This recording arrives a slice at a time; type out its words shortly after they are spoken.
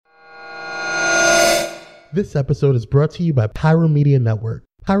This episode is brought to you by Pyro Media Network.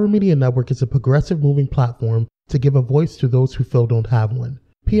 Pyro Media Network is a progressive moving platform to give a voice to those who feel don't have one.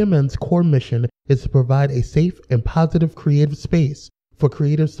 PMN's core mission is to provide a safe and positive creative space for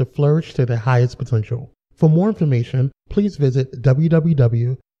creators to flourish to their highest potential. For more information, please visit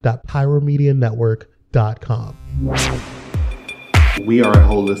www.pyromedianetwork.com. We are a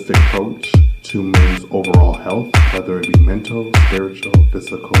holistic approach to men's overall health, whether it be mental, spiritual,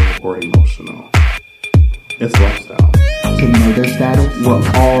 physical, or emotional. It's lifestyle. To know their status, we're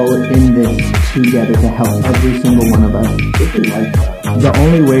all in this together to help every single one of us. It's a lifestyle. The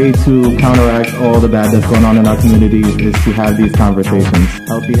only way to counteract all the bad that's going on in our communities is to have these conversations.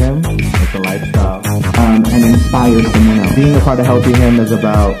 Healthy Him, it's a lifestyle. And inspire someone else. Being a part of Healthy Him is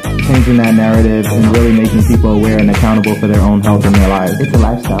about changing that narrative and really making people aware and accountable for their own health in their lives. It's a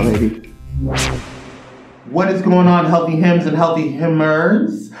lifestyle, baby. What is going on, Healthy Hymns and Healthy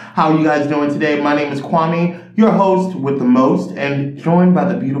Hymners? How are you guys doing today? My name is Kwame, your host with the most, and joined by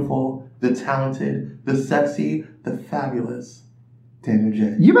the beautiful, the talented, the sexy, the fabulous Daniel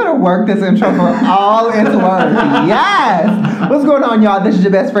J. You better work this intro for all it's worth. Yes! What's going on, y'all? This is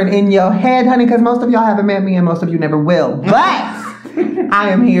your best friend in your head, honey, because most of y'all haven't met me and most of you never will. But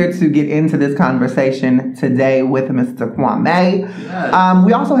I am here to get into this conversation today with Mr. Kwame. Yes.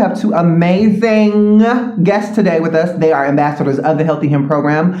 We also have two amazing guests today with us. They are ambassadors of the Healthy Him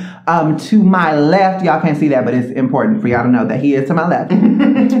program. To my left, y'all can't see that, but it's important for y'all to know that he is to my left,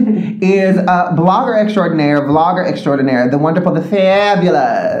 is vlogger extraordinaire, the wonderful, the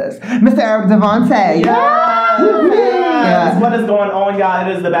fabulous, Mr. Eric Devontae. Yes. What is going on, y'all?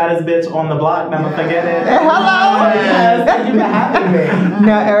 It is the baddest bitch on the block. Never forget it. Hello. Yes. Thank you for having me.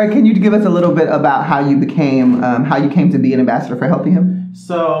 Now, Eric, can you give us a little bit about how you came to be an ambassador for Healthy Him?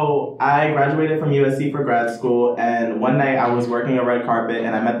 So I graduated from USC for grad school, and one night I was working a red carpet,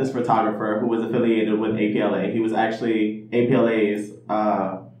 and I met this photographer who was affiliated with APLA. He was actually APLA's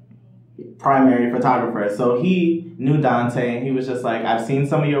primary photographer. So he knew Dante, and he was just like, I've seen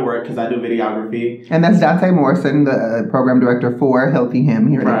some of your work because I do videography. And that's Dante Morrison, the program director for Healthy Him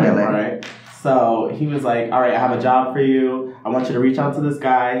here at APLA. Right. So he was like, all right, I have a job for you. I want you to reach out to this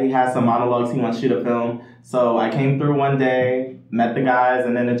guy. He has some monologues he wants you to film. So I came through one day, met the guys,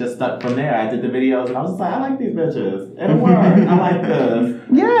 and then it just stuck from there. I did the videos, and I was just like, I like these bitches. It worked. I like this.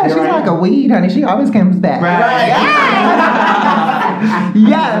 Yeah, she's like a weed, honey. She always comes back. Right.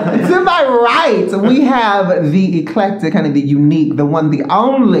 Yes. To my right, we have the eclectic, honey, the unique, the one, the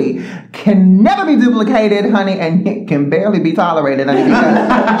only, can never be duplicated, honey, and can barely be tolerated, honey,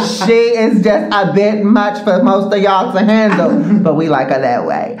 because she is just a bit much for most of y'all to handle, but we like her that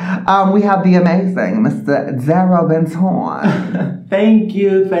way. We have the amazing Mr. Zara Benton. Thank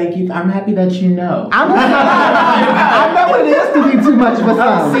you. I'm happy that you know. I know it is to be too much for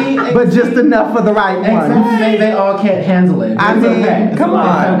some, but just enough for the right one. Exactly. They all can't handle it. I mean, okay. Come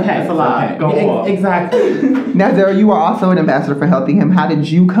on. Okay. It's a lot. Okay. Go on. Exactly. Now, Zara, you are also an ambassador for Healthy Him. How did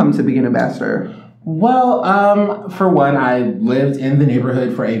you come to be an ambassador? Well, for one, I lived in the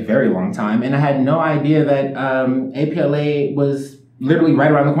neighborhood for a very long time, and I had no idea that APLA was literally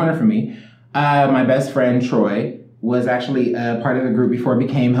right around the corner from me. My best friend, Troy, was actually part of the group before it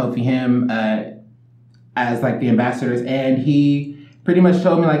became Healthy Him as like the ambassadors, and he pretty much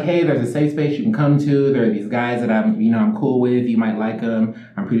told me like, hey, there's a safe space you can come to. There are these guys that I'm cool with. You might like them.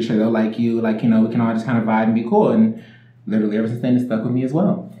 I'm pretty sure they'll like you. Like, we can all just kind of vibe and be cool. And literally ever since then, it's stuck with me as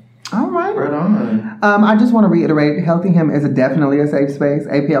well. All right. Right on. I just want to reiterate, Healthy Him is definitely a safe space.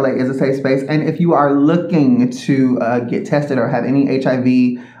 APLA is a safe space. And if you are looking to get tested or have any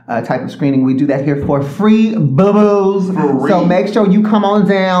HIV type of screening, we do that here for free, boo-boos. So make sure you come on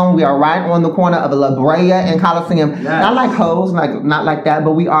down. We are right on the corner of La Brea and Coliseum. Yes. Not like hoes, not like that,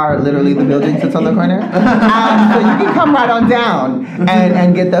 but we are literally the building sits on the corner. So you can come right on down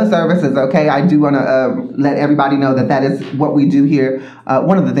and get those services, okay? I do want to let everybody know that is what we do here.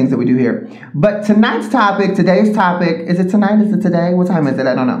 One of the things that we do here. But today's topic, is it tonight? Is it today? What time is it?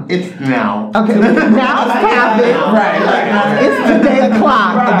 I don't know. It's now. Okay, now's topic. Right. It's today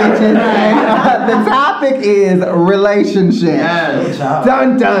o'clock, bitches. And the topic is relationships. Yes.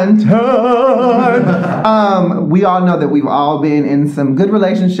 Dun, dun, dun. We all know that we've all been in some good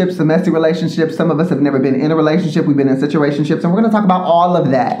relationships, some messy relationships. Some of us have never been in a relationship. We've been in situationships, and we're going to talk about all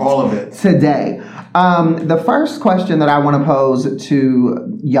of that. All of it. Today. The first question that I want to pose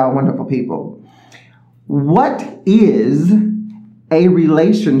to y'all wonderful people. What is a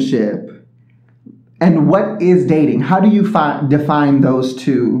relationship and what is dating? How do you define those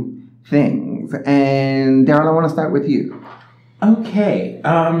two things? And Daryl, I want to start with you. Okay.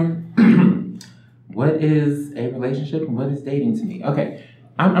 What is a relationship and what is dating to me? Okay.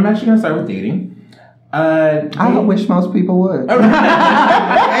 I'm actually going to start with dating. I wish most people would.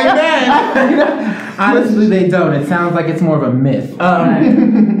 Amen. Honestly, they don't. It sounds like it's more of a myth.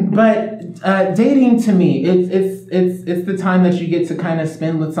 But dating to me, it's the time that you get to kind of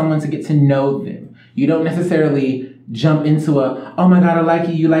spend with someone to get to know them. You don't necessarily jump into oh my God, I like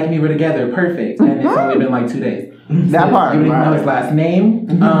you, you like me, we're together, perfect. And it's only been like 2 days. That part. You don't even know his last name.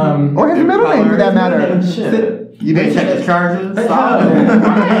 Or his middle name for that matter. You didn't check his charges?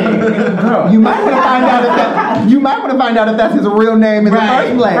 You might want to find out if that. You might want to find out if that's his real name in the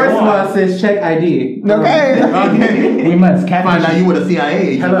first place. First of all, it says check ID. Okay. Okay. We must Find out you with a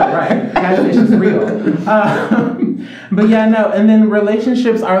CIA. Hello, right. Catfish is real. But yeah, no. And then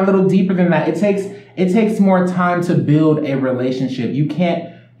relationships are a little deeper than that. It takes more time to build a relationship. You can't.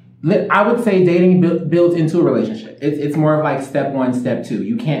 I would say dating builds into a relationship. It's more of like step 1, step 2.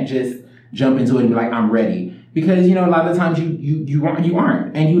 You can't just jump into it and be like, I'm ready. Because, you know, a lot of the times you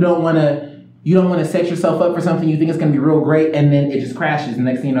aren't. And you don't want to set yourself up for something you think is going to be real great, and then it just crashes. And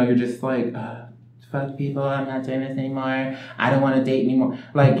next thing you know, you're just like, fuck people, I'm not doing this anymore. I don't want to date anymore.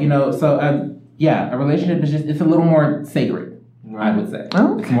 Like, you know, so yeah, a relationship is it's a little more sacred, I would say.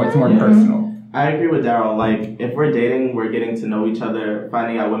 Okay. It's more personal. I agree with Daryl. Like, if we're dating, we're getting to know each other,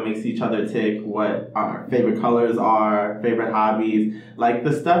 finding out what makes each other tick, what our favorite colors are, favorite hobbies, like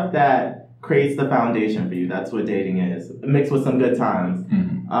the stuff that creates the foundation for you. That's what dating is, mixed with some good times.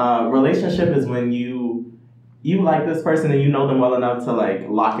 Mm-hmm. Relationship is when you like this person and you know them well enough to like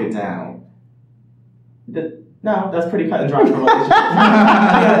lock it down. No, that's pretty cut and dry for relationship.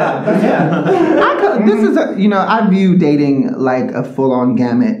 I view dating like a full-on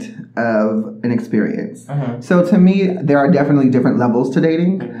gamut of an experience. So to me, there are definitely different levels to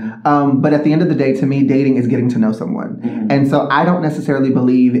dating. But at the end of the day, to me, dating is getting to know someone. And so I don't necessarily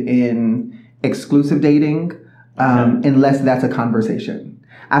believe in exclusive dating unless that's a conversation.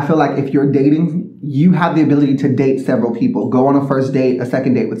 I feel like if you're dating, you have the ability to date several people, go on a first date, a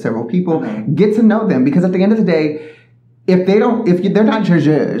second date with several people, get to know them. Because at the end of the day, if they're not your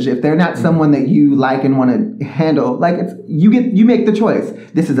judge, if they're not someone that you like and want to handle, like you make the choice.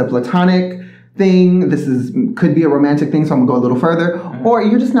 This is a platonic thing. Could be a romantic thing, so I'm gonna go a little further. Or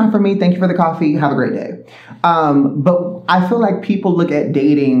you're just not for me. Thank you for the coffee. Have a great day. But I feel like people look at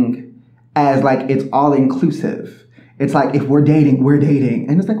dating as like it's all inclusive. It's like if we're dating, we're dating,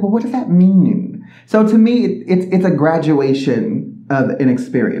 and it's like, well, what does that mean? So to me, it's a graduation of an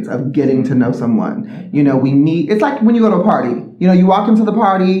experience of getting to know someone. You know, we meet. It's like when you go to a party. You know, you walk into the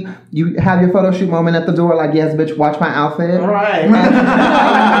party, you have your photo shoot moment at the door, like, yes, bitch, watch my outfit. Right.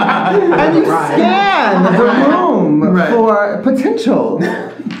 And you scan the room for potential.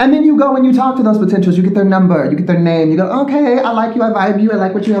 And then you go and you talk to those potentials. You get their number, you get their name. You go, okay, I like you, I vibe you, I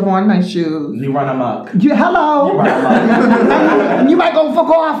like what you have on, nice shoes. You run amok. Hello. And you might go for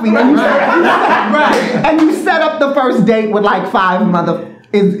coffee. And you set up the first date with like 5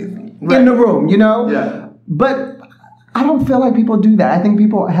 in the room, you know? Yeah. But I don't feel like people do that. I think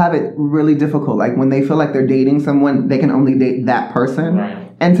people have it really difficult. Like when they feel like they're dating someone, they can only date that person. Right.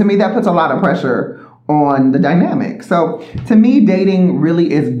 And to me, that puts a lot of pressure on the dynamic. So to me, dating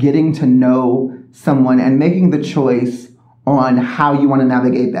really is getting to know someone and making the choice on how you want to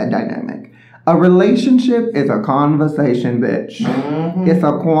navigate that dynamic. A relationship is a conversation, bitch. It's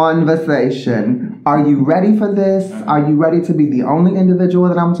a conversation. Are you ready for this? Are you ready to be the only individual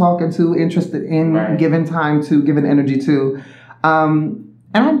that I'm talking to, interested in, giving time to, giving energy to? And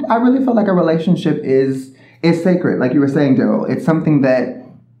I really feel like a relationship is sacred. Like you were saying, Daryl, it's something that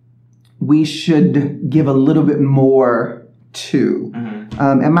we should give a little bit more to.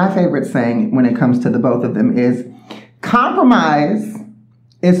 And my favorite saying when it comes to the both of them is, compromise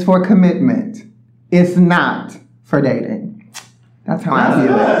is for commitment. It's not for dating. That's how I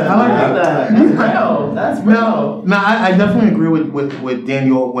feel it. I like that. That's real. No, I definitely agree with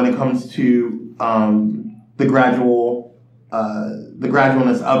Daniel when it comes to the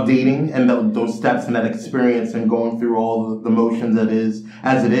gradualness of dating and those steps and that experience and going through all the motions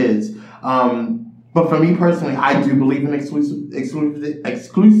as it is. But for me personally, I do believe in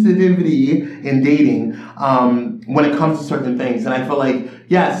exclusivity in dating when it comes to certain things. And I feel like,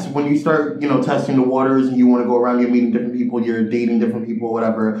 yes, when you start, testing the waters and you want to go around, you're meeting different people, you're dating different people,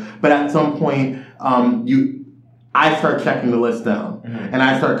 whatever. But at some point, I start checking the list down, and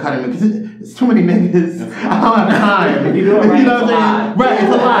I start cutting because it's too many niggas. I don't have time. You do it right. You know what I'm saying? Right,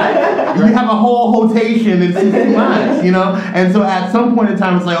 it's a lot. You have a whole rotation. It's too much, And so at some point in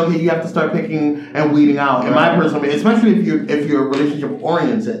time, it's like, okay, you have to start picking and weeding out. In my personal opinion, especially if you're relationship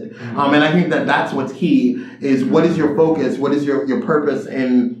oriented, and I think that's what's key is what is your focus, what is your purpose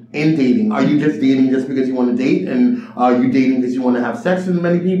in in dating? Are you just dating just because you want to date, and are you dating because you want to have sex with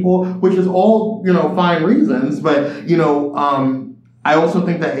many people, which is all, fine reasons, but, I also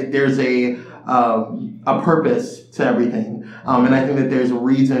think that there's a purpose to everything. And I think that there's a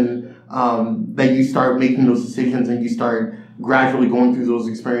reason that you start making those decisions and you start gradually going through those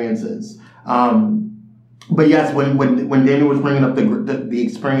experiences. But yes, when Daniel was bringing up the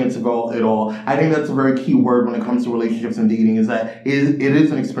experience of it all, I think that's a very key word when it comes to relationships and dating, is that it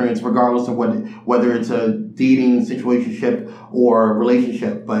is an experience regardless of whether it's a dating situationship or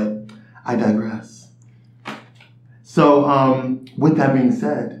relationship. But I digress. So with that being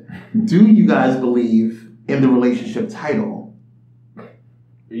said, do you guys believe in the relationship title?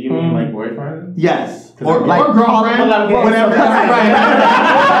 You mean like boyfriend? Yes. Or girlfriend, whatever.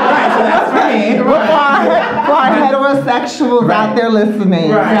 That's right. For our heterosexuals out there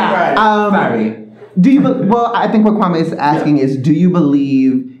listening. Right. Sorry. Well, I think what Kwame is asking is, do you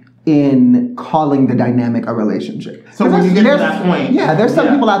believe in calling the dynamic a relationship? So when you get to that point. Yeah, there's some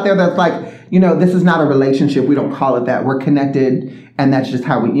people out there that's like, this is not a relationship. We don't call it that. We're connected, and that's just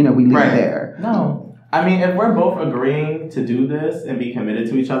how we leave it there. No. I mean, if we're both agreeing to do this and be committed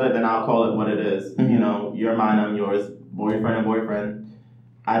to each other, then I'll call it what it is. Mm-hmm. You're mine, I'm yours, boyfriend and boyfriend.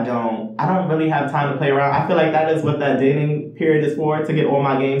 I don't really have time to play around. I feel like that is what that dating period is for, to get all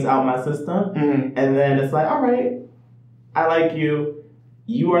my games out my system. Mm-hmm. And then it's like, all right, I like you.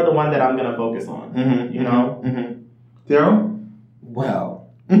 You are the one that I'm going to focus on. Mm-hmm. Daryl? Well.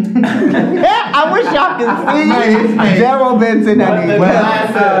 I wish y'all could see Daryl Benson.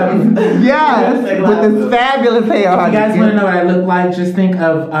 Yes, with this fabulous hair. If you guys want to know what I look like, just think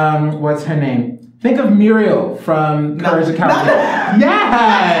of, what's her name? Think of Muriel from Courage the Cowardly.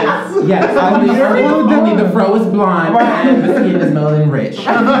 Yes! Yes, only the fro is blonde and the skin is Melon Rich.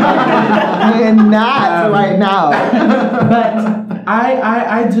 And not right now. But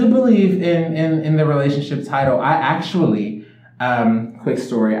I do believe in the relationship title. I actually... quick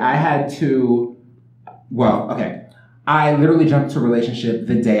story. I literally jumped into a relationship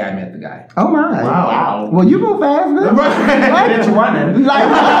the day I met the guy. Oh my. Wow. Well, you move fast, man. It's running. Like,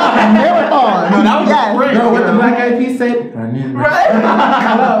 marathon. No, that was a sprint. Girl, what the Black Eyed Peas said? Running. Right.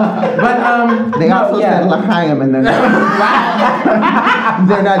 But, they also said L'chaim, and then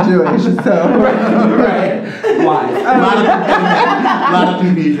they're not Jewish, so. Right. Why? A lot of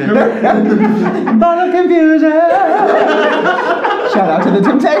confusion. Lot of confusion. Shout out to the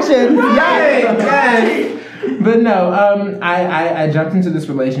Temptations. Yay! But no, I jumped into this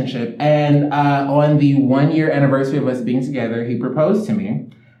relationship, and on the 1-year anniversary of us being together, he proposed to me,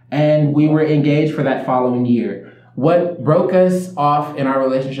 and we were engaged for that following year. What broke us off in our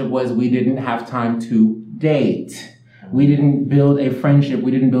relationship was we didn't have time to date. We didn't build a friendship.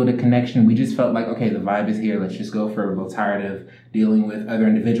 We didn't build a connection. We just felt like, okay, the vibe is here. Let's just go for it. We're both tired of dealing with other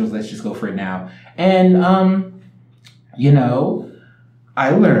individuals. Let's just go for it now. And,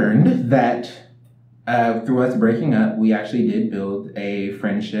 I learned that through us breaking up, we actually did build a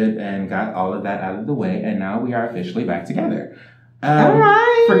friendship and got all of that out of the way. And now we are officially back together. All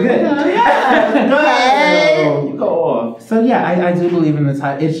right. For good. Yeah. You go off. So yeah, I do believe in the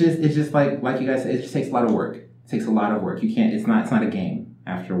title. It's just like you guys said, it just takes a lot of work. It takes a lot of work. You can't, it's not a game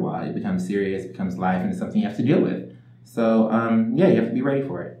after a while. It becomes serious, it becomes life, and it's something you have to deal with. So you have to be ready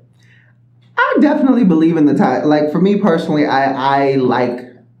for it. I definitely believe in the title. Like, for me personally, I like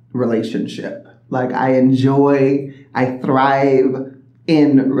relationship. Like, I thrive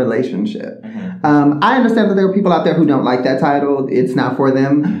in relationship. I understand that there are people out there who don't like that title. It's not for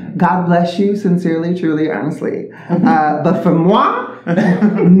them. God bless you, sincerely, truly, honestly. But for moi,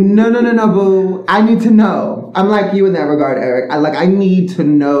 no, boo. I need to know. I'm like you in that regard, Eric. I need to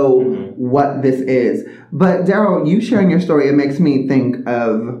know what this is. But Daryl, you sharing your story, it makes me think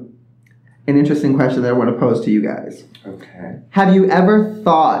of an interesting question that I want to pose to you guys. Okay. Have you ever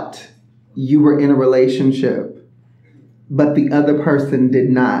thought you were in a relationship, but the other person did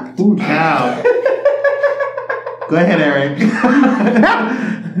not? Ooh, child. Go ahead, Eric.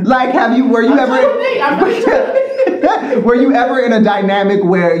 Like, were you ever in a dynamic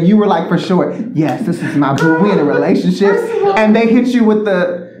where you were like, for sure, yes, this is my boo, we in a relationship, and they hit you with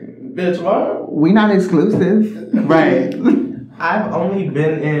the, Bitch, what? we not exclusive. Right. I've only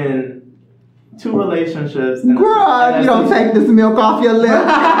been in 2 relationships. Girl, if you don't take this milk off your lip, it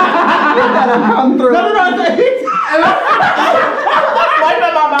better come through. Wiping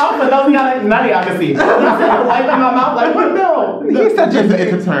my mouth for those none of y'all can see. Wiping my mouth like, what milk? He's such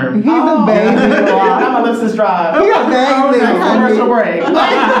It's a term. He's a baby. Now my lips is dry. He's a baby. Commercial break.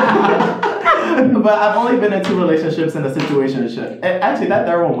 But I've only been in 2 relationships and a situationship. Actually, that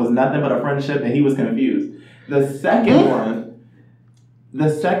third one was nothing but a friendship, and he was confused. The second one, The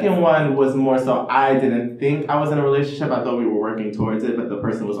second one was more so I didn't think I was in a relationship. I thought we were working towards it, but the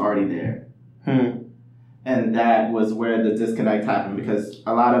person was already there. And that was where the disconnect happened because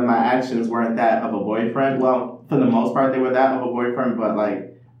a lot of my actions weren't that of a boyfriend. Well, for the most part, they were that of a boyfriend, but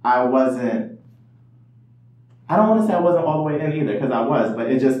like I don't want to say I wasn't all the way in either because I was, but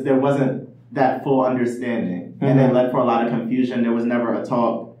there wasn't that full understanding. And it led for a lot of confusion. There was never a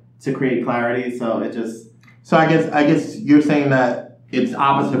talk to create clarity. So it just... So I guess you're saying that it's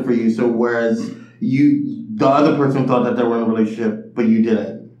opposite for you. So whereas the other person thought that they were in a relationship, but you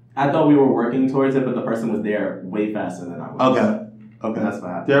didn't. I thought we were working towards it, but the person was there way faster than I was. Okay. That's what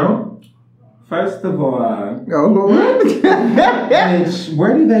happened. Daryl? First of all, Oh, Lord. bitch,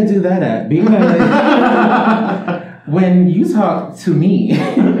 where do they do that at? Because when you talk to me,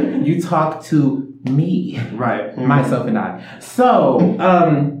 you talk to me. Right. Myself and I. So,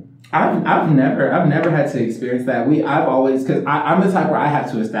 I've never had to experience that. I've always, because I'm the type where I have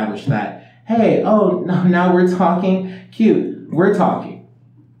to establish that, hey, now we're talking. Cute. We're talking.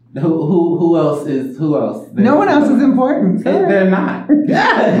 Who else? No one else is important. They're not.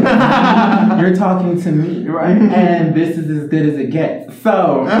 You're talking to me. Right. And this is as good as it gets.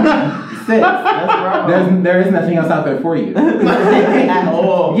 So, sis, there is nothing else out there for you.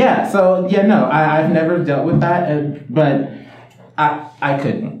 Yeah, so, no, I've never dealt with that, but I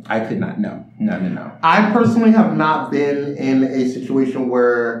couldn't. I could not. No. I personally have not been in a situation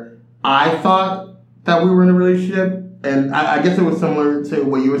where I thought that we were in a relationship. And I guess it was similar to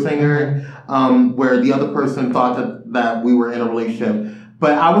what you were saying, Eric, where the other person thought that we were in a relationship.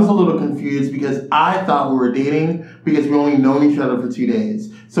 But I was a little confused because I thought we were dating because we only known each other for 2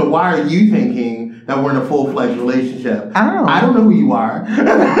 days. So why are you thinking that we're in a full-fledged relationship? I don't know who you are.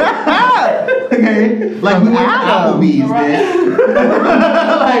 Okay? Like, we went to Applebee's, bitch.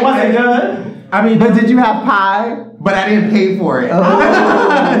 Like, was it good? I mean, but did you have pie? But I didn't pay for it. Girl,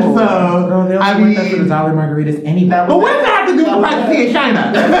 they only went for the dollar margaritas anyway. But what does that have to do with the price of tea in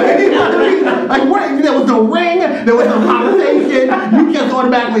China? You know what I mean? Like, what? There was no ring. There was no conversation. You just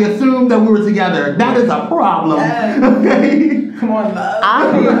automatically assumed that we were together. That is a problem. Okay? Come on, love.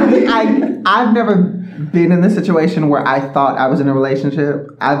 I've never been in this situation where I thought I was in a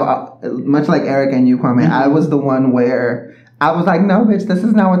relationship. Much like Eric and you, Kwame, I was the one where I was like, no, bitch, this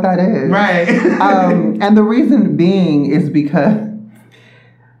is not what that is. Right. And the reason being is because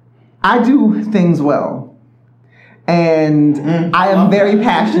I do things well. And I am very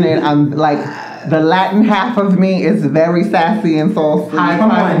passionate. I'm like, the Latin half of me is very sassy and saucy. Come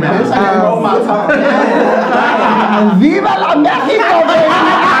on, man. Viva la Mexico, baby!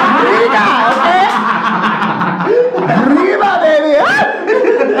 Viva, okay? Viva, baby!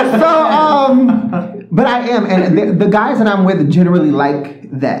 So, but I am, and the guys that I'm with generally like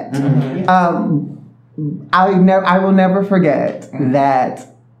that. I will never forget that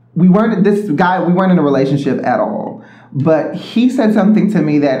we weren't in a relationship at all. But he said something to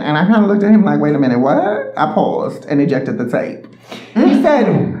me and I kind of looked at him like, wait a minute, what? I paused and ejected the tape. He said,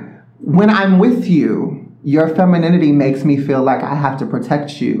 when I'm with you, your femininity makes me feel like I have to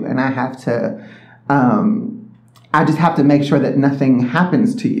protect you and I have to, I just have to make sure that nothing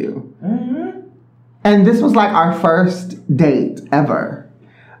happens to you. And this was like our first date ever.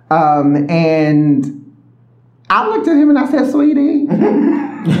 And I looked at him and I said, sweetie,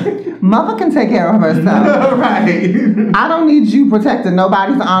 mother can take care of herself. Right. I don't need you protecting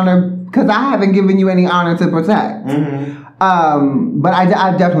nobody's honor because I haven't given you any honor to protect. But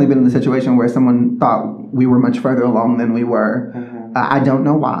I've definitely been in the situation where someone thought we were much further along than we were. I don't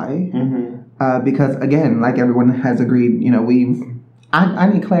know why. Because again, like everyone has agreed, I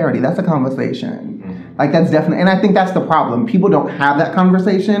need clarity. That's a conversation. Like that's definitely, and I think that's the problem. People don't have that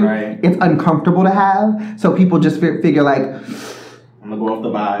conversation. Right. It's uncomfortable to have. So people just figure like, I'm gonna go off the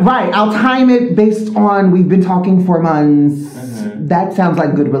vibe. right, I'll time it based on we've been talking for months. That sounds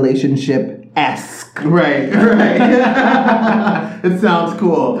like good relationship-esque. Right. It sounds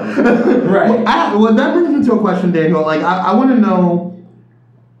cool. Right. Well, that brings me to a question, Daniel. Like, I want to know,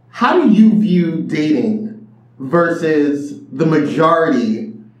 how do you view dating versus the majority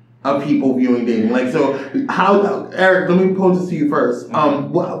of people viewing dating? Like, so Eric, let me pose this to you first.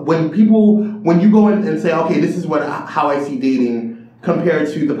 When you go in and say, okay, this is how I see dating compared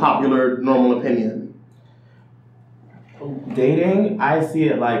to the popular normal opinion. Dating, I see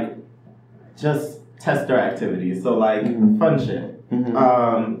it like just tester activities. So like fun shit.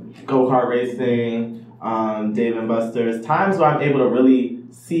 Go-kart racing, Dave and Buster's. Times where I'm able to really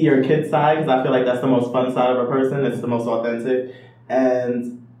see your kid side because I feel like that's the most fun side of a person. It's the most authentic.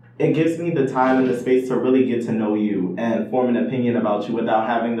 And it gives me the time and the space to really get to know you and form an opinion about you without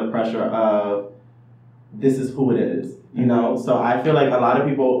having the pressure of this is who it is. You know, so I feel like a lot of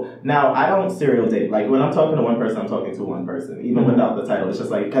people now. I don't serial date. Like when I'm talking to one person, I'm talking to one person, even without the title. It's just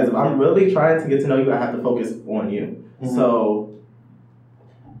like because if I'm really trying to get to know you, I have to focus on you. So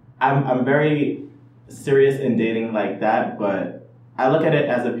I'm very serious in dating like that, but I look at it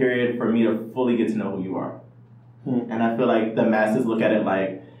as a period for me to fully get to know who you are. And I feel like the masses look at it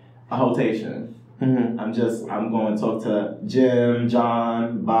like a hotation. I'm going to talk to Jim,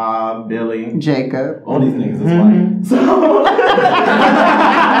 John, Bob, Billy, Jacob. all these niggas is white. So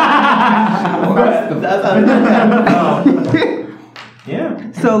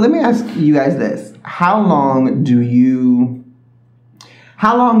yeah. So let me ask you guys this: How long do you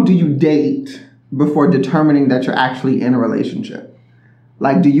date before determining that you're actually in a relationship?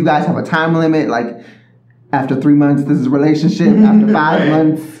 Like, do you guys have a time limit? Like, after 3 months, this is a relationship. After 5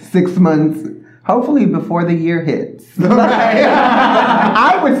 months, 6 months. Hopefully before the year hits.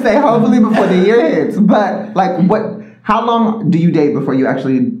 I would say hopefully before the year hits. But like, how long do you date before you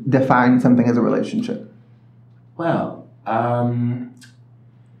actually define something as a relationship? Well,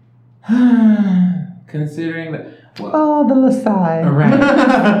 considering that. Well, the Lasai.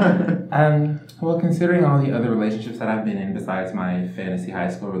 Right. Well, considering all the other relationships that I've been in besides my fantasy high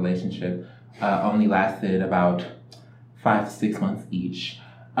school relationship, only lasted about 5 to 6 months each.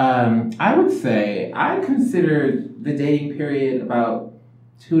 I would say I consider the dating period about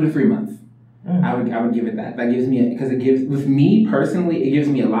 2 to 3 months. I would give it that. That gives me with me personally, it gives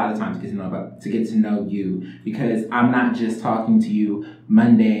me a lot of time to get to know you, because I'm not just talking to you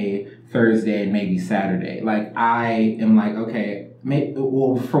Monday, Thursday, and maybe Saturday. Like I am like, okay,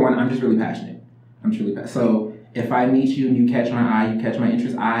 for one, I'm just really passionate. I'm truly passionate. So if I meet you and you catch my eye, you catch my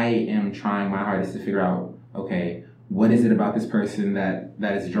interest, I am trying my hardest to figure out, okay, what is it about this person that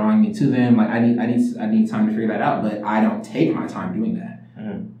is drawing me to them? Like I need time to figure that out, but I don't take my time doing that.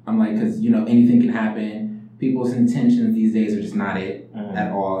 I'm like, because anything can happen. People's intentions these days are just not it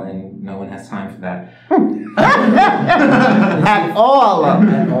at all, and no one has time for that. At all.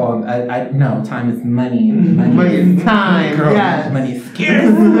 At all. I no, time is money. Money is time. Girl, yes. Money is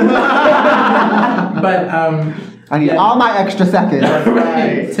scarce. But I need all my extra seconds.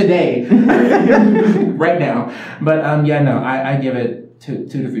 Right. Today. Right now. But I give it 2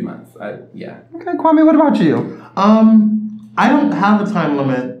 to 3 months. Yeah. Okay, Kwame, what about you? I don't have a time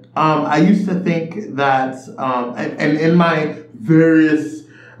limit. I used to think that, and in my various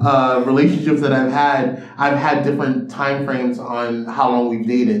relationships that I've had different time frames on how long we've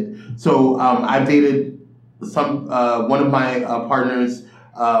dated. So I've dated one of my partners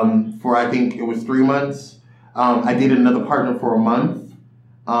for, I think it was 3 months. I dated another partner for a month.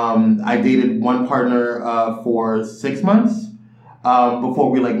 I dated one partner for 6 months before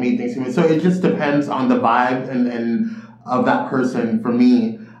we made things. So it just depends on the vibe and of that person for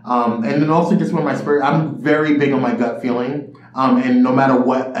me. And then also just with my spirit, I'm very big on my gut feeling. And no matter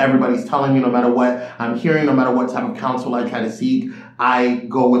what everybody's telling me, no matter what I'm hearing, no matter what type of counsel I try to seek, I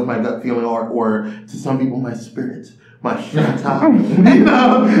go with my gut feeling or to some people, my spirit. My shata,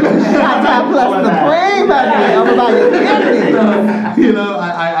 Shata plus the brain, baby.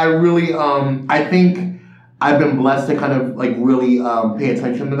 I really, I think I've been blessed to kind of really pay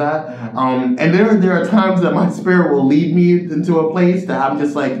attention to that. And there are times that my spirit will lead me into a place that I'm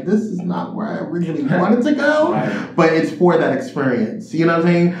just like, this is not where I originally wanted to go, but it's for that experience. You know what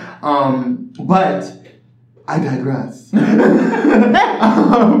I'm saying? But I digress.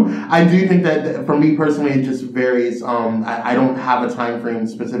 I do think that for me personally, it just varies. I don't have a time frame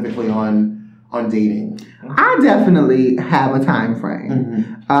specifically on dating. I definitely have a time frame.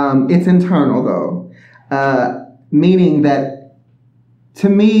 It's internal though, meaning that to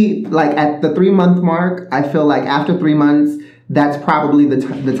me, at the 3 month mark, I feel like after 3 months, that's probably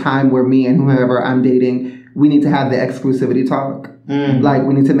the time where me and whoever I'm dating, we need to have the exclusivity talk.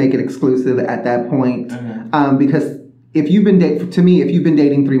 We need to make it exclusive at that point. Because if you've been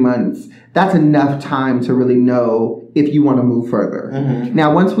dating 3 months, that's enough time to really know if you want to move further.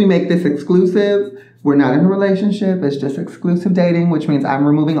 Now, once we make this exclusive, we're not in a relationship. It's just exclusive dating, which means I'm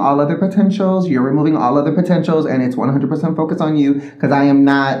removing all other potentials. You're removing all other potentials, and it's 100% focused on you because I am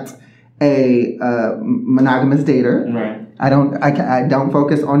not a monogamous dater. Right. I don't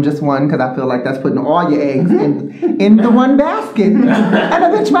focus on just one because I feel like that's putting all your eggs in the one basket. And a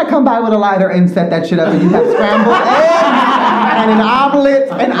bitch might come by with a lighter and set that shit up, and you have scrambled eggs and an omelet,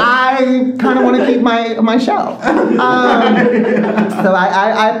 and I kind of want to keep my shell. So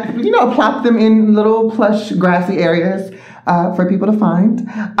I plop them in little plush grassy areas for people to find.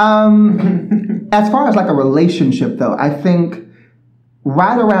 As far as a relationship, though, I think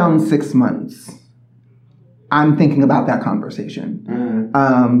right around 6 months, I'm thinking about that conversation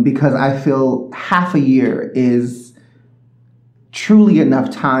because I feel half a year is truly enough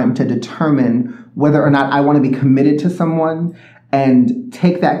time to determine whether or not I want to be committed to someone and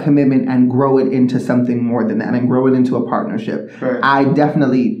take that commitment and grow it into something more than that and grow it into a partnership. Right. I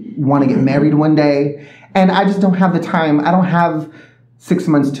definitely want to get married one day, and I just don't have the time. I don't have 6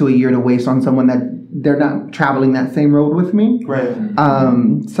 months to a year to waste on someone that they're not traveling that same road with me. Right.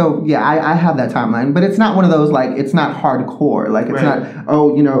 So yeah, I have that timeline, but it's not one of those, like, it's not hardcore. Like, it's not,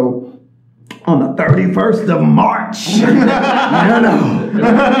 oh, you know, on the 31st of March.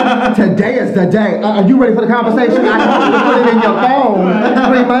 No. Today is the day. Are you ready for the conversation? I told you to put it in your phone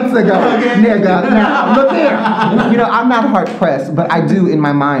 3 months ago. Nigga, now, look here. You know, I'm not hard pressed, but I do, in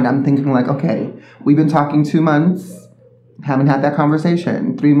my mind, I'm thinking like, okay, we've been talking 2 months, haven't had that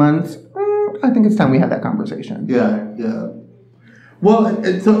conversation. 3 months, I think it's time we have that conversation. Yeah. Well,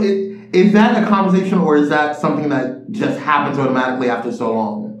 so is that a conversation, or is that something that just happens automatically after so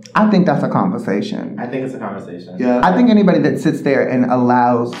long? I think that's a conversation. I think it's a conversation. Yeah. I think anybody that sits there and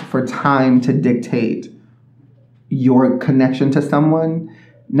allows for time to dictate your connection to someone,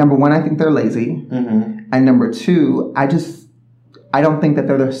 number one, I think they're lazy. Mm-hmm. And number two, I don't think that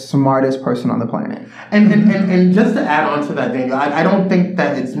they're the smartest person on the planet. And just to add on to that, Daniel, I don't think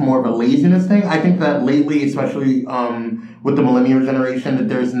that it's more of a laziness thing. I think that lately, especially with the millennial generation, that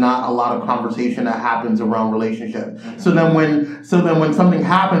there's not a lot of conversation that happens around relationships. So then when something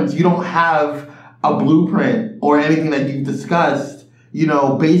happens, you don't have a blueprint or anything that you've discussed, you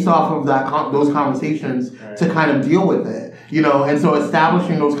know, based off of those conversations to kind of deal with it, you know. And so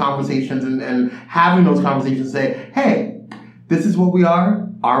establishing those conversations and having those conversations, say, hey, this is what we are.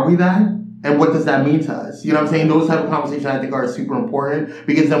 Are we that? And what does that mean to us? You know what I'm saying? Those type of conversations I think are super important,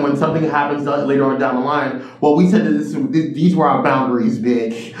 because then when something happens later on down the line, well, we said that these were our boundaries,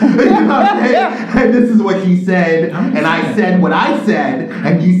 bitch. You know what I'm saying? And this is what you said, and I said what I said,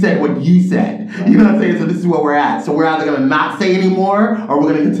 and you said what you said. You know what I'm saying? So this is where we're at. So we're either going to not say anymore, or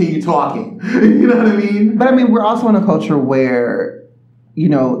we're going to continue talking. You know what I mean? But I mean, we're also in a culture where, you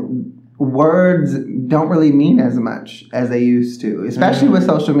know, words don't really mean as much as they used to, especially with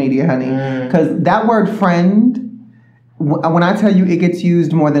social media, honey. Because that word friend, when I tell you it gets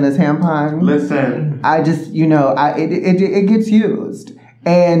used more than a tampon, listen, I just, you know, it gets used.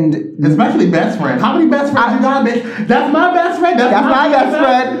 And especially best friend. How many best friends you got, bitch? That's my best friend. That's my best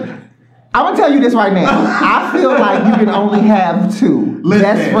friend. I'm going to tell you this right now. I feel like you can only have two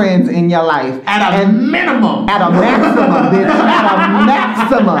best friends in your life. At a minimum. At a maximum, bitch. At a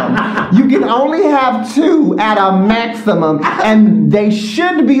maximum. You can only have two at a maximum. And they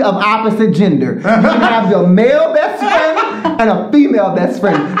should be of opposite gender. You can have your male best friend and a female best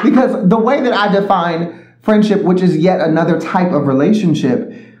friend. Because the way that I define friendship, which is yet another type of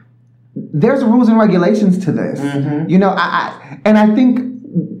relationship, there's rules and regulations to this. Mm-hmm. You know, I think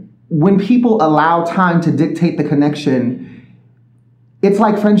when people allow time to dictate the connection, it's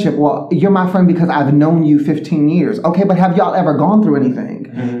like friendship. Well, you're my friend because I've known you 15 years. Okay, but have y'all ever gone through anything?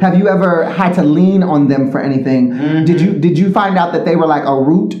 Mm-hmm. Have you ever had to lean on them for anything? Mm-hmm. Did you find out that they were like a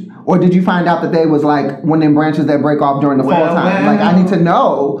root? Or did you find out that they was like one of them branches that break off during the fall time? Like, I need to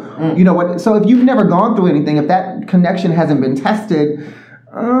know, you know what? So if you've never gone through anything, if that connection hasn't been tested,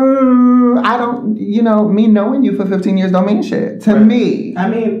 I don't, you know, me knowing you for 15 years don't mean shit to me. I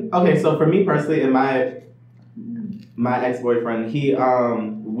mean, okay, so for me personally, and my ex-boyfriend,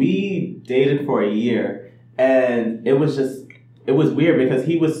 we dated for a year, and it was weird because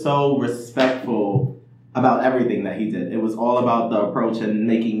he was so respectful about everything that he did. It was all about the approach and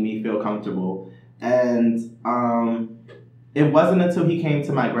making me feel comfortable. And it wasn't until he came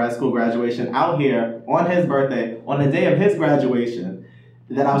to my grad school graduation out here on his birthday, on the day of his graduation,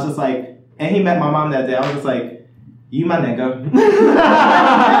 that I was just like, and he met my mom that day, I was just like, you my nigga.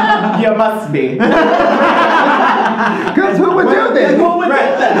 You must be. Because who would do this? Who would do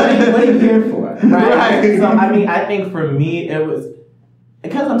that? What are you here for? Right? So, I mean, I think for me, it was,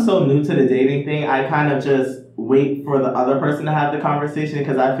 because I'm so new to the dating thing, I kind of just wait for the other person to have the conversation,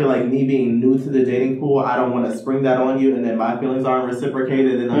 because I feel like me being new to the dating pool, I don't want to spring that on you and then my feelings aren't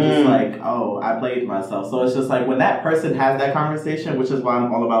reciprocated and I'm just like, oh, I played myself. So it's just like when that person has that conversation, which is why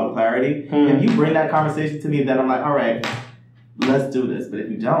I'm all about clarity, if you bring that conversation to me, then I'm like, all right, let's do this. But if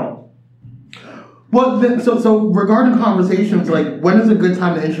you don't. Well, then, so regarding conversations, like when is a good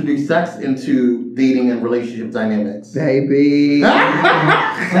time to introduce sex into dating and relationship dynamics? Baby.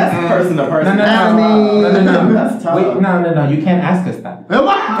 That's person to person. No. That's tough. Wait, no. You can't ask us that.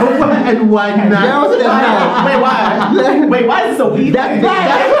 And why not? Girl said no. Wait, why? Wait, why is it so weak? That's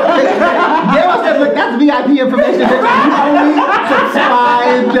Daryl said, look, that's VIP information. You only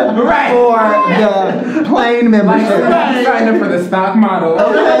subscribed for the plain membership. You signed up for the stock model.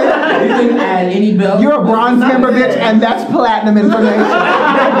 Okay. You didn't add any bills. You're a bronze member, bitch, and that's platinum information.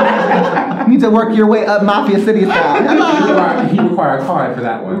 You need to work your way up Mafia City style. You require a card for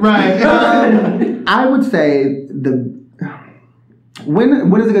that one. Right. I would say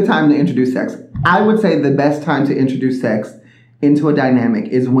when is a good time to introduce sex? I would say the best time to introduce sex into a dynamic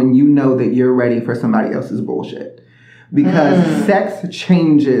is when you know that you're ready for somebody else's bullshit. Because sex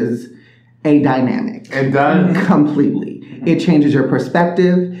changes a dynamic. It does. Completely. It changes your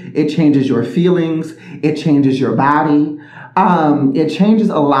perspective. It changes your feelings. It changes your body. It changes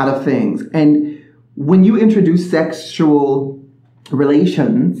a lot of things. And when you introduce sexual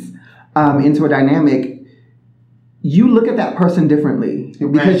relations into a dynamic, you look at that person differently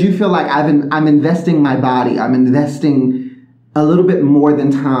because you feel like I'm investing my body. I'm investing a little bit more than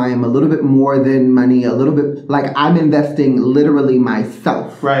time, a little bit more than money, a little bit like I'm investing literally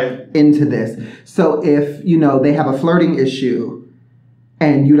myself into this. So if, they have a flirting issue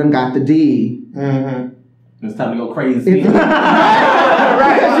and you done got the D, it's time to go crazy. Because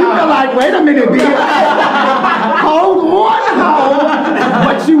you feel like, wait a minute, bitch. Hold on, hold.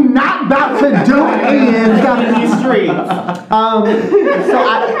 What you not about to do is these streets.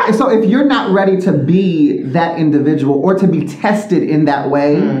 So if you're not ready to be that individual or to be tested in that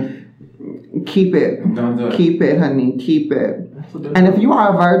way, keep it. Don't do it. Keep it, honey. Keep it. And if you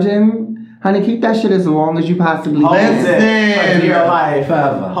are a virgin, honey, keep that shit as long as you possibly can. For dear life.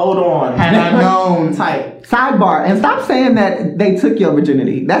 Hold on. Had I known. Tight. Sidebar, and stop saying that they took your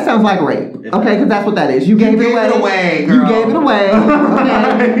virginity. That sounds like rape. Okay, because that's what that is. You gave it away. Girl. You gave it away.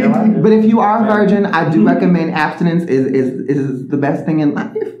 Okay. But if you are a virgin, I do recommend abstinence is the best thing in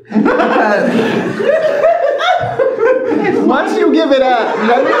life. Because once you give it up,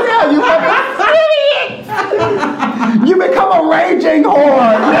 let me tell you, you become a raging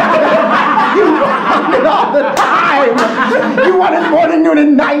whore. You want it all the time. You want it morning, noon,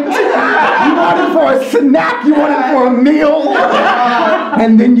 and night. You want it for a snack. You want it for a meal.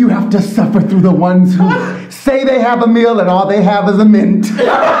 And then you have to suffer through the ones who say they have a meal and all they have is a mint.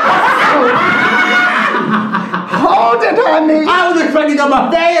 Hold it, honey. I was expecting a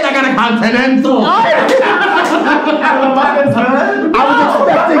buffet and I got a continental.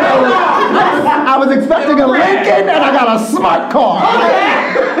 I was expecting a Lincoln and I got a smart car.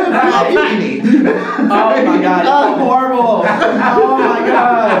 Oh my God, it's horrible. Oh my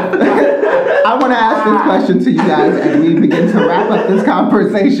God. I want to ask this question to you guys as we begin to wrap up this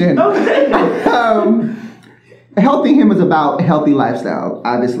conversation. Healthy Him is about healthy lifestyle.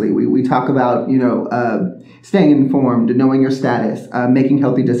 Obviously, we talk about, staying informed, knowing your status, making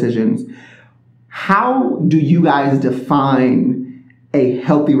healthy decisions. How do you guys define a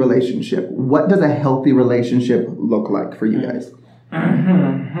healthy relationship? What does a healthy relationship look like for you guys? Do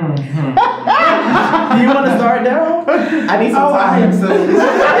you want to start now? I need some time.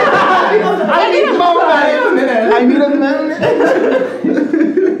 I need a minute.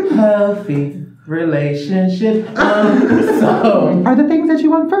 Healthy relationship. So Are the things that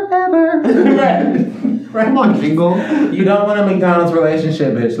you want forever. right. Come on, Jingle. You don't want a McDonald's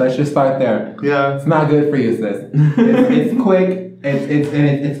relationship, bitch. Let's just start there. Yeah. It's not good for you, sis. It's quick.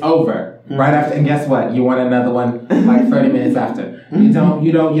 It's over right after. And guess what? You want another one like 30 minutes after. You don't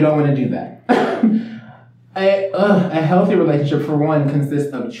want to do that. A healthy relationship, for one,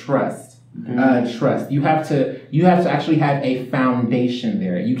 consists of trust. Trust. You have to actually have a foundation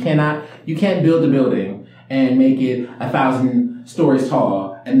there. You can't build a building and make it 1,000 stories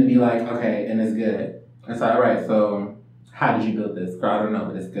tall and then be like, okay, and it's good. It's all right. So how did you build this? Girl, I don't know,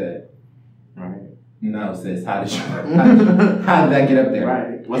 but it's good. Right. No, sis. How did that get up there?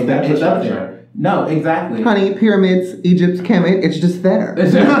 Right. What's that put up there? No, exactly. Honey, pyramids, Egypt, Kemet, it's just there.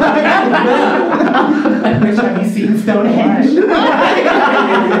 Bitch, have you seen Stonehenge?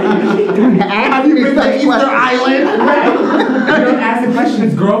 Have you been to Easter Island? You don't ask the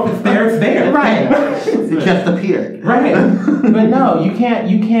questions, girl. If it's there, it's there. Right. It just appeared. Right. But no, you can't,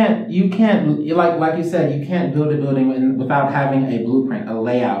 like you said, you can't build a building without having a blueprint, a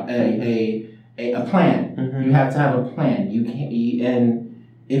layout, a plan. Mm-hmm. You have to have a plan. You can't, and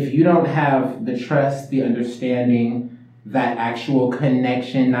if you don't have the trust, the understanding, that actual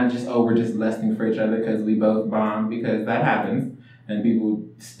connection, not just, we're just lusting for each other because we both bond, because that happens. And people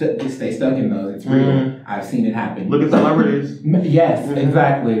stay stuck in those. It's real. I've seen it happen. Look at celebrities. Yes,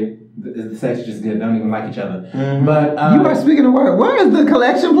 exactly. the sex is just good. They don't even like each other. Mm-hmm. But you are speaking of word. Where is the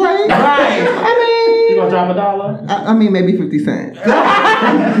collection plate? Right. You gonna drop $1? I mean, maybe 50 cents.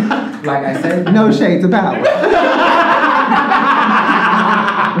 Like I said, no shades of power.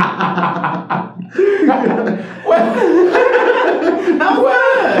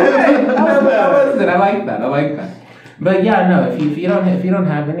 I like that. But yeah, no. If you don't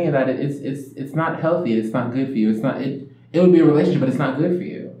have any of that, it's not healthy. It's not good for you. It would be a relationship, but it's not good for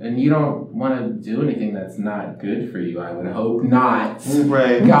you. And you don't want to do anything that's not good for you. I would hope not.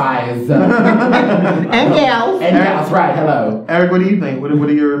 Right, guys and gals. And gals. Right. Hello, Eric. What do you think? What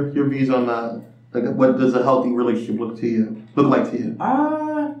are your views on that? Like, what does a healthy relationship look like to you?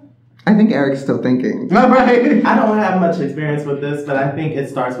 I think Eric's still thinking. Right. I don't have much experience with this, but I think it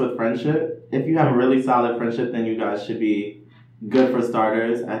starts with friendship. If you have a really solid friendship, then you guys should be good for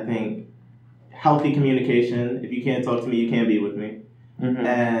starters. I think healthy communication. If you can't talk to me, you can't be with me. Mm-hmm.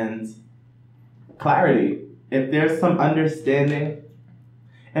 And clarity. If there's some understanding,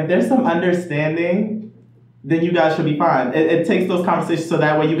 then you guys should be fine. It takes those conversations so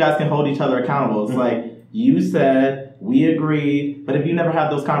that way you guys can hold each other accountable. It's like, you said, we agreed, but if you never have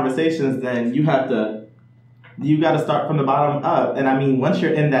those conversations, then you got to start from the bottom up. And I mean, once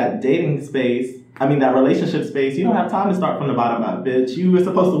you're in that dating space, that relationship space, you don't have time to start from the bottom up, bitch. You were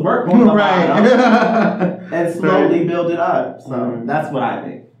supposed to work on the bottom and slowly build it up. So that's what I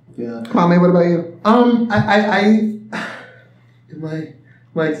think. Yeah. Kwame, what about you?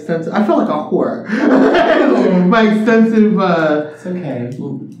 My extensive, I feel like a whore. My extensive, it's okay.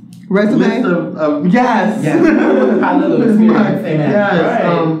 Resume? List of yes. Yes. Hallelujah. Experience. Amen.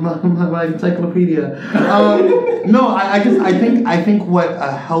 Yes. Right. My encyclopedia. No, I think what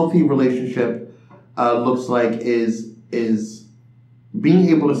a healthy relationship looks like is being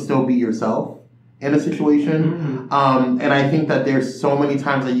able to still be yourself in a situation. Mm-hmm. And I think that there's so many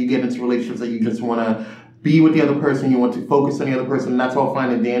times that you get into relationships that you just want to be with the other person, you want to focus on the other person, and that's all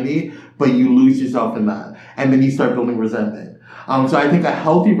fine and dandy, but you lose yourself in that. And then you start building resentment. So I think a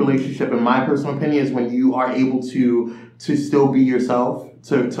healthy relationship, in my personal opinion, is when you are able to still be yourself,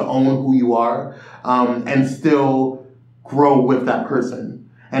 to own who you are, and still grow with that person,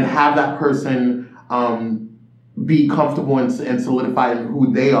 and have that person be comfortable and solidify in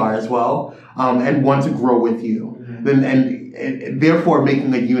who they are as well, and want to grow with you, and therefore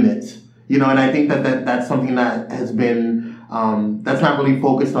making a unit. And I think that's something that has been, that's not really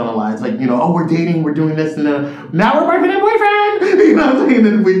focused on a lot. It's like, we're dating, we're doing this, and now we're boyfriend and boyfriend. You know what I'm saying?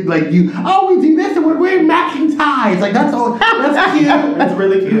 And we we do this, and we're matching ties. Like, that's cute. It's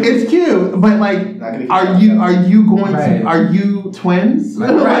really cute. It's cute, but like, are you going to? Are you twins?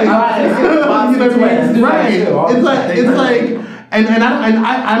 Right. Right. It's like. And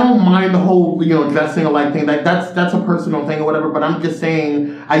I don't mind the whole dressing alike thing. Like that's a personal thing or whatever. But I'm just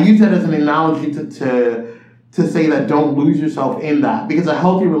saying, I use that as an analogy to say that don't lose yourself in that, because a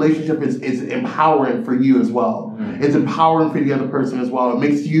healthy relationship is empowering for you as well. Mm-hmm. It's empowering for the other person as well. It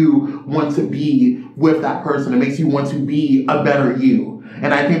makes you want to be with that person. It makes you want to be a better you.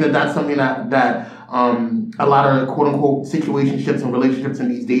 And I think that's something that a lot of quote unquote situationships and relationships in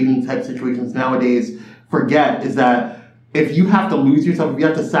these dating type situations nowadays forget, is that if you have to lose yourself, if you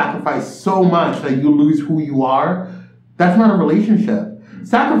have to sacrifice so much that you lose who you are, that's not a relationship.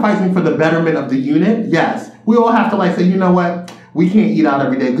 Sacrificing for the betterment of the unit, yes. We all have to say, you know what, we can't eat out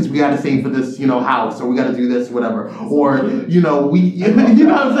every day because we got to save for this, house, or we got to do this, whatever. Or, we, you know what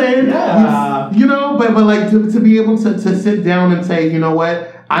I'm saying? Yeah. But to be able to sit down and say, you know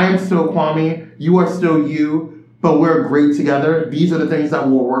what, I am still Kwame, you are still you, but we're great together. These are the things that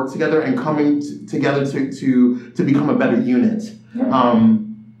will work together and coming together to become a better unit. Yeah.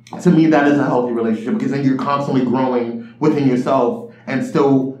 To me, that is a healthy relationship, because then you're constantly growing within yourself and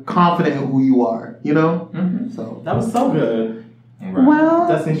still confident in who you are, Mm-hmm. So that was so good. Right. Well,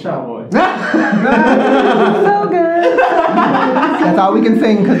 Destiny Showboy. So good. That's all we can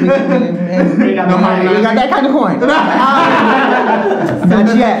sing, because we got that kind of point.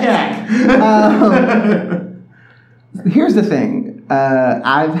 Not yet. Here's the thing.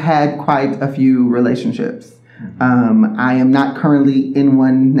 I've had quite a few relationships. I am not currently in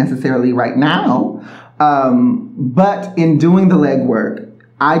one necessarily right now. But in doing the legwork,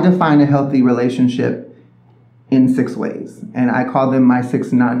 I define a healthy relationship in 6 ways. And I call them my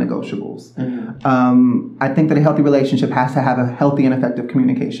 6 non-negotiables. Mm-hmm. I think that a healthy relationship has to have a healthy and effective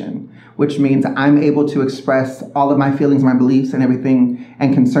communication, which means I'm able to express all of my feelings, my beliefs, and everything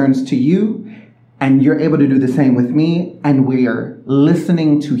and concerns to you. And you're able to do the same with me, and we're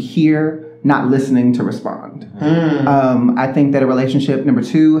listening to hear, not listening to respond. I think that a relationship, number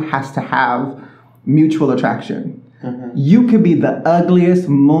 2, has to have mutual attraction. You could be the ugliest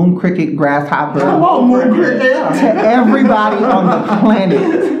moon cricket grasshopper Come on, moon cricket. to everybody on the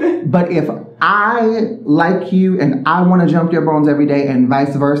planet. But if I like you and I want to jump your bones every day and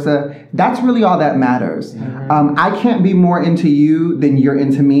vice versa, that's really all that matters. I can't be more into you than you're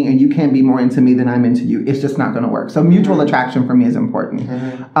into me, and you can't be more into me than I'm into you. It's just not going to work. So mutual attraction for me is important.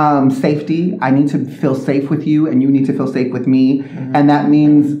 Safety. I need to feel safe with you and you need to feel safe with me. And that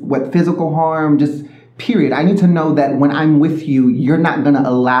means what physical harm, just period. I need to know that when I'm with you, you're not going to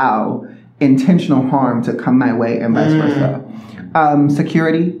allow intentional harm to come my way and vice versa.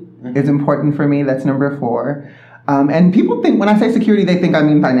 Security is important for me. That's number 4. And people think, when I say security, they think I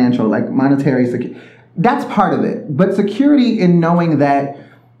mean financial, like monetary security. That's part of it. But security in knowing that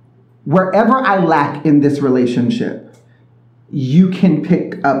wherever I lack in this relationship, you can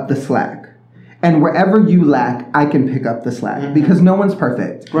pick up the slack. And wherever you lack, I can pick up the slack because no one's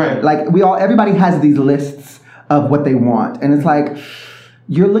perfect. Right. Like everybody has these lists of what they want. And it's like,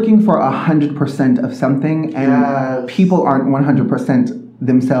 you're looking for 100% of something and people aren't 100%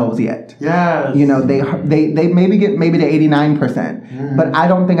 themselves yet. Yes. You know, they maybe get to 89%. But I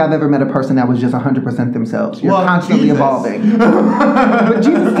don't think I've ever met a person that was just 100% themselves. You're constantly Jesus. evolving. But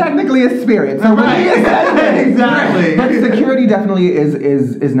Jesus technically is spirit. So Exactly. But security definitely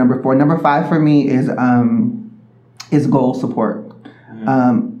is number 4. Number 5 for me is goal support.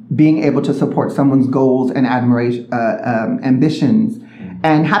 Being able to support someone's goals and ambitions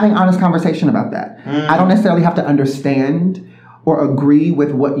and having honest conversation about that. I don't necessarily have to understand or agree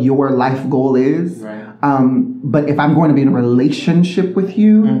with what your life goal is. Right. But if I'm going to be in a relationship with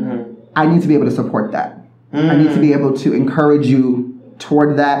you, I need to be able to support that. I need to be able to encourage you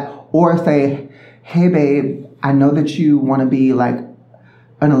toward that or say, hey, babe, I know that you want to be like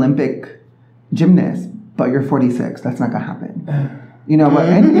an Olympic gymnast, but you're 46. That's not going to happen. You know what?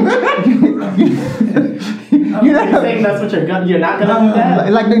 You're saying that's what you're not gonna do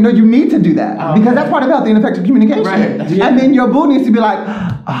that? Like, no, you need to do that because that's part of healthy and effective communication. Right. Yeah. And then your boo needs to be like,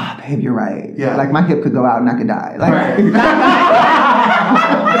 babe, you're right. Yeah. Like my hip could go out and I could die. Like,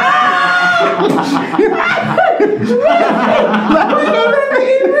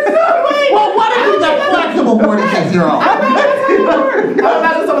 Well, what if he's a flexible 46-year-old? I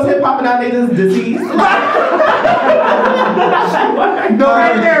imagine someone's hip popping out, they just deceased. No,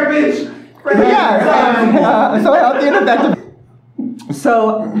 right there, bitch. So healthy and effective.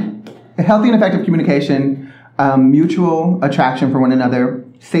 So healthy and effective communication, mutual attraction for one another,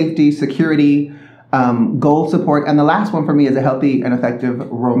 safety, security, goal support, and the last one for me is a healthy and effective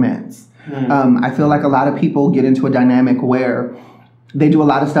romance. I feel like a lot of people get into a dynamic where they do a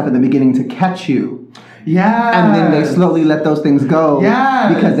lot of stuff at the beginning to catch you. Yeah. And then they slowly let those things go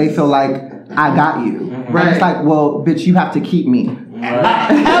because they feel like, I got you. Right. And it's like, well, bitch, you have to keep me.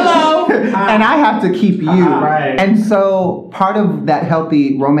 Hello. And I have to keep you. Right. And so part of that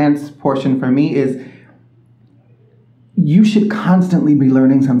healthy romance portion for me is you should constantly be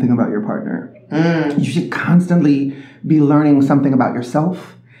learning something about your partner. You should constantly be learning something about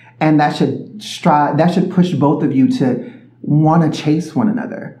yourself. And that should push both of you to want to chase one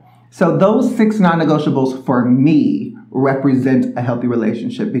another. So those 6 non-negotiables for me represent a healthy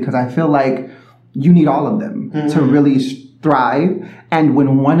relationship because I feel like you need all of them to really thrive. And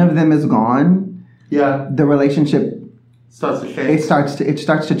when one of them is gone, the relationship starts to change. It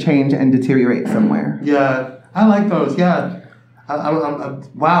starts to change and deteriorate somewhere. Yeah, I like those. Yeah.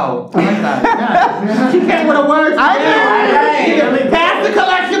 Wow, I like that. Yeah. She came with a word. Pass the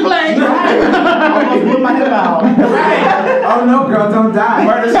collection plate. Almost blew my hip out. Right. Oh no, girl, don't die.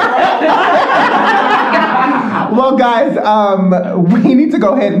 Well, guys, we need to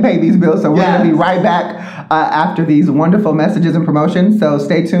go ahead and pay these bills, so we're going to be right back after these wonderful messages and promotions. So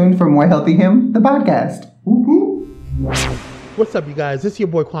stay tuned for more Healthy Him, the podcast. What's up, you guys? This is your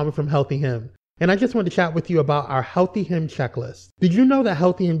boy Kwame from Healthy Him. And I just want to chat with you about our Healthy Him checklist. Did you know that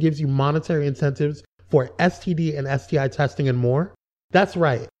Healthy Him gives you monetary incentives for STD and STI testing and more? That's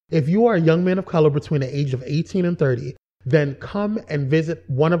right. If you are a young man of color between the age of 18 and 30, then come and visit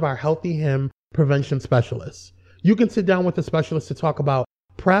one of our Healthy Him prevention specialists. You can sit down with a specialist to talk about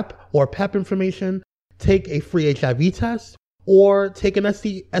PrEP or PEP information, take a free HIV test, or take an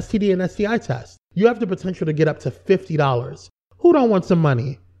STD and STI test. You have the potential to get up to $50. Who don't want some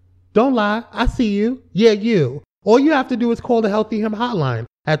money? Don't lie, I see you. Yeah, you. All you have to do is call the Healthy Him hotline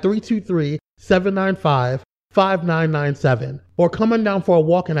at 323-795-5997 or come on down for a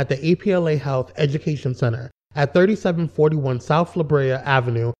walk-in at the APLA Health Education Center at 3741 South La Brea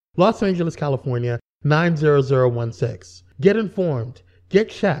Avenue, Los Angeles, California, 90016. Get informed, get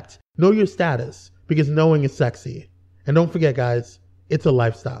checked, know your status, because knowing is sexy. And don't forget, guys, it's a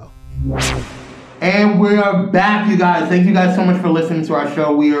lifestyle. And we are back, you guys. Thank you guys so much for listening to our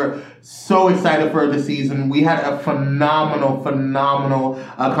show. We are so excited for the season. We had a phenomenal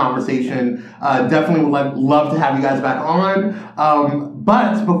conversation. Definitely would love to have you guys back on.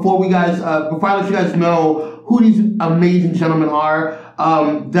 But before I let you guys know who these amazing gentlemen are,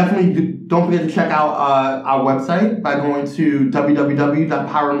 definitely don't forget to check out our website by going to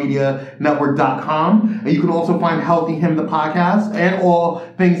www.powermedianetwork.com. And you can also find Healthy Him, the podcast, and all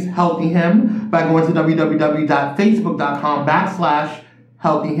things Healthy Him by going to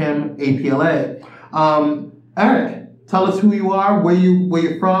www.facebook.com/HealthyHimAPLA. Eric, tell us who you are, where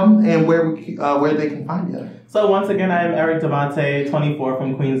you're from, and where they can find you. So once again, I am Eric Devante, 24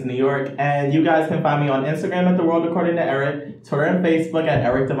 from Queens, New York, and you guys can find me on Instagram at The World According to Eric, Twitter and Facebook at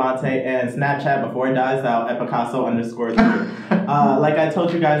Eric Devante, and Snapchat before it dies out at Picasso_3. Like I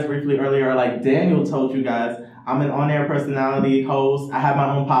told you guys briefly earlier, like Daniel told you guys, I'm an on-air personality host. I have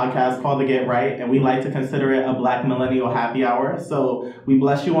my own podcast called The Get Right, and we like to consider it a Black Millennial happy hour. So we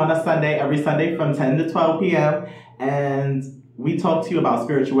bless you on a Sunday, every Sunday from 10 to 12 p.m., and we talk to you about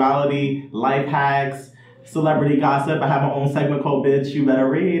spirituality, life hacks, celebrity gossip. I have my own segment called Bitch You Better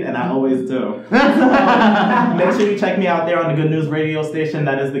Read, and I always do. So make sure you check me out there on the Good News radio station.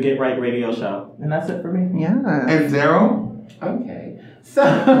 That is the Get Right radio show. And that's it for me. Yeah. And Zero? Okay. So,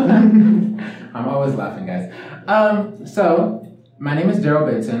 I'm always laughing, guys. So, my name is Daryl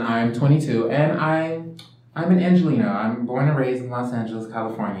Benson. I'm 22, and I'm an Angelino. I'm born and raised in Los Angeles,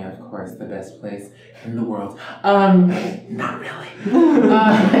 California. Of course, the best place in the world. Not really.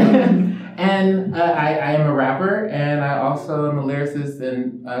 And I am a rapper, and I also am a lyricist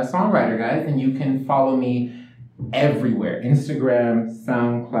and a songwriter, guys. And you can follow me everywhere: Instagram,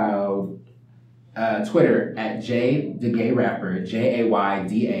 SoundCloud, Twitter at J the Gay Rapper,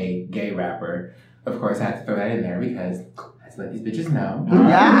 JAYDA Gay Rapper. Of course, I have to throw that in there because I have to let these bitches know.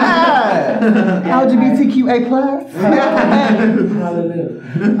 Yeah. LGBTQA+. Hallelujah.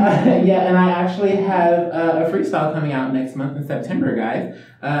 Yeah, and I actually have a freestyle coming out next month in September, guys.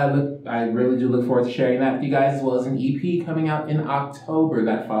 I really do look forward to sharing that with you guys, as well as an EP coming out in October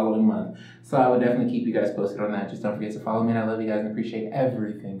that following month. So I would definitely keep you guys posted on that. Just don't forget to follow me, and I love you guys and appreciate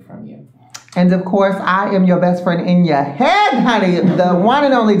everything from you. And of course, I am your best friend in your head, honey, the one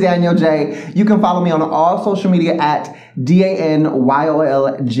and only Daniel J. You can follow me on all social media at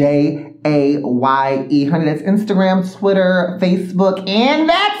DANYOLJAYE. Honey, that's Instagram, Twitter, Facebook, and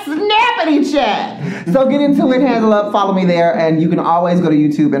that Snappity Chat. So get into it, handle up, follow me there, and you can always go to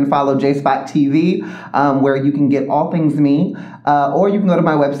YouTube and follow JSpot TV, where you can get all things me, or you can go to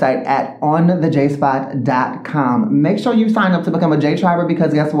my website at onthejspot.com. Make sure you sign up to become a J-Triber,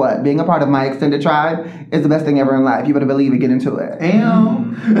 because guess what? Being a part of my extended tribe is the best thing ever in life. You better believe it. Get into it.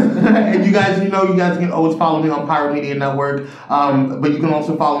 And you guys can always follow me on Pirate Media Network, but you can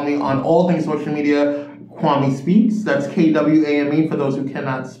also follow me on all things social media. Kwame Speaks, that's KWAME for those who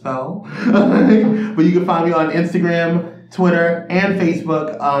cannot spell. But you can find me on Instagram, Twitter, and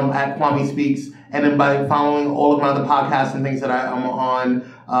Facebook at Kwame Speaks. And then by following all of my other podcasts and things that I'm on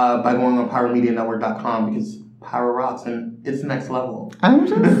by going on PowerMediaNetwork.com, because Power rocks and it's next level. I'm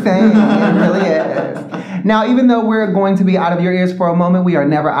just saying, it really is. Now, even though we're going to be out of your ears for a moment, we are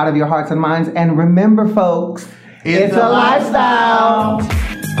never out of your hearts and minds. And remember, folks, it's a lifestyle.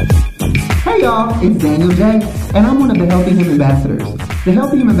 Hey y'all, it's Daniel J, and I'm one of the Healthy Him Ambassadors. The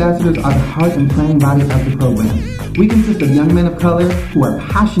Healthy Him Ambassadors are the heart and planning body of the program. We consist of young men of color who are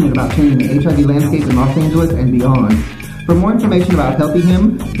passionate about changing the HIV landscape in Los Angeles and beyond. For more information about Healthy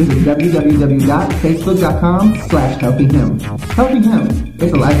Him, visit www.facebook.com/HealthyHim. Healthy Him,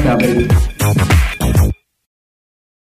 it's a lifestyle, baby.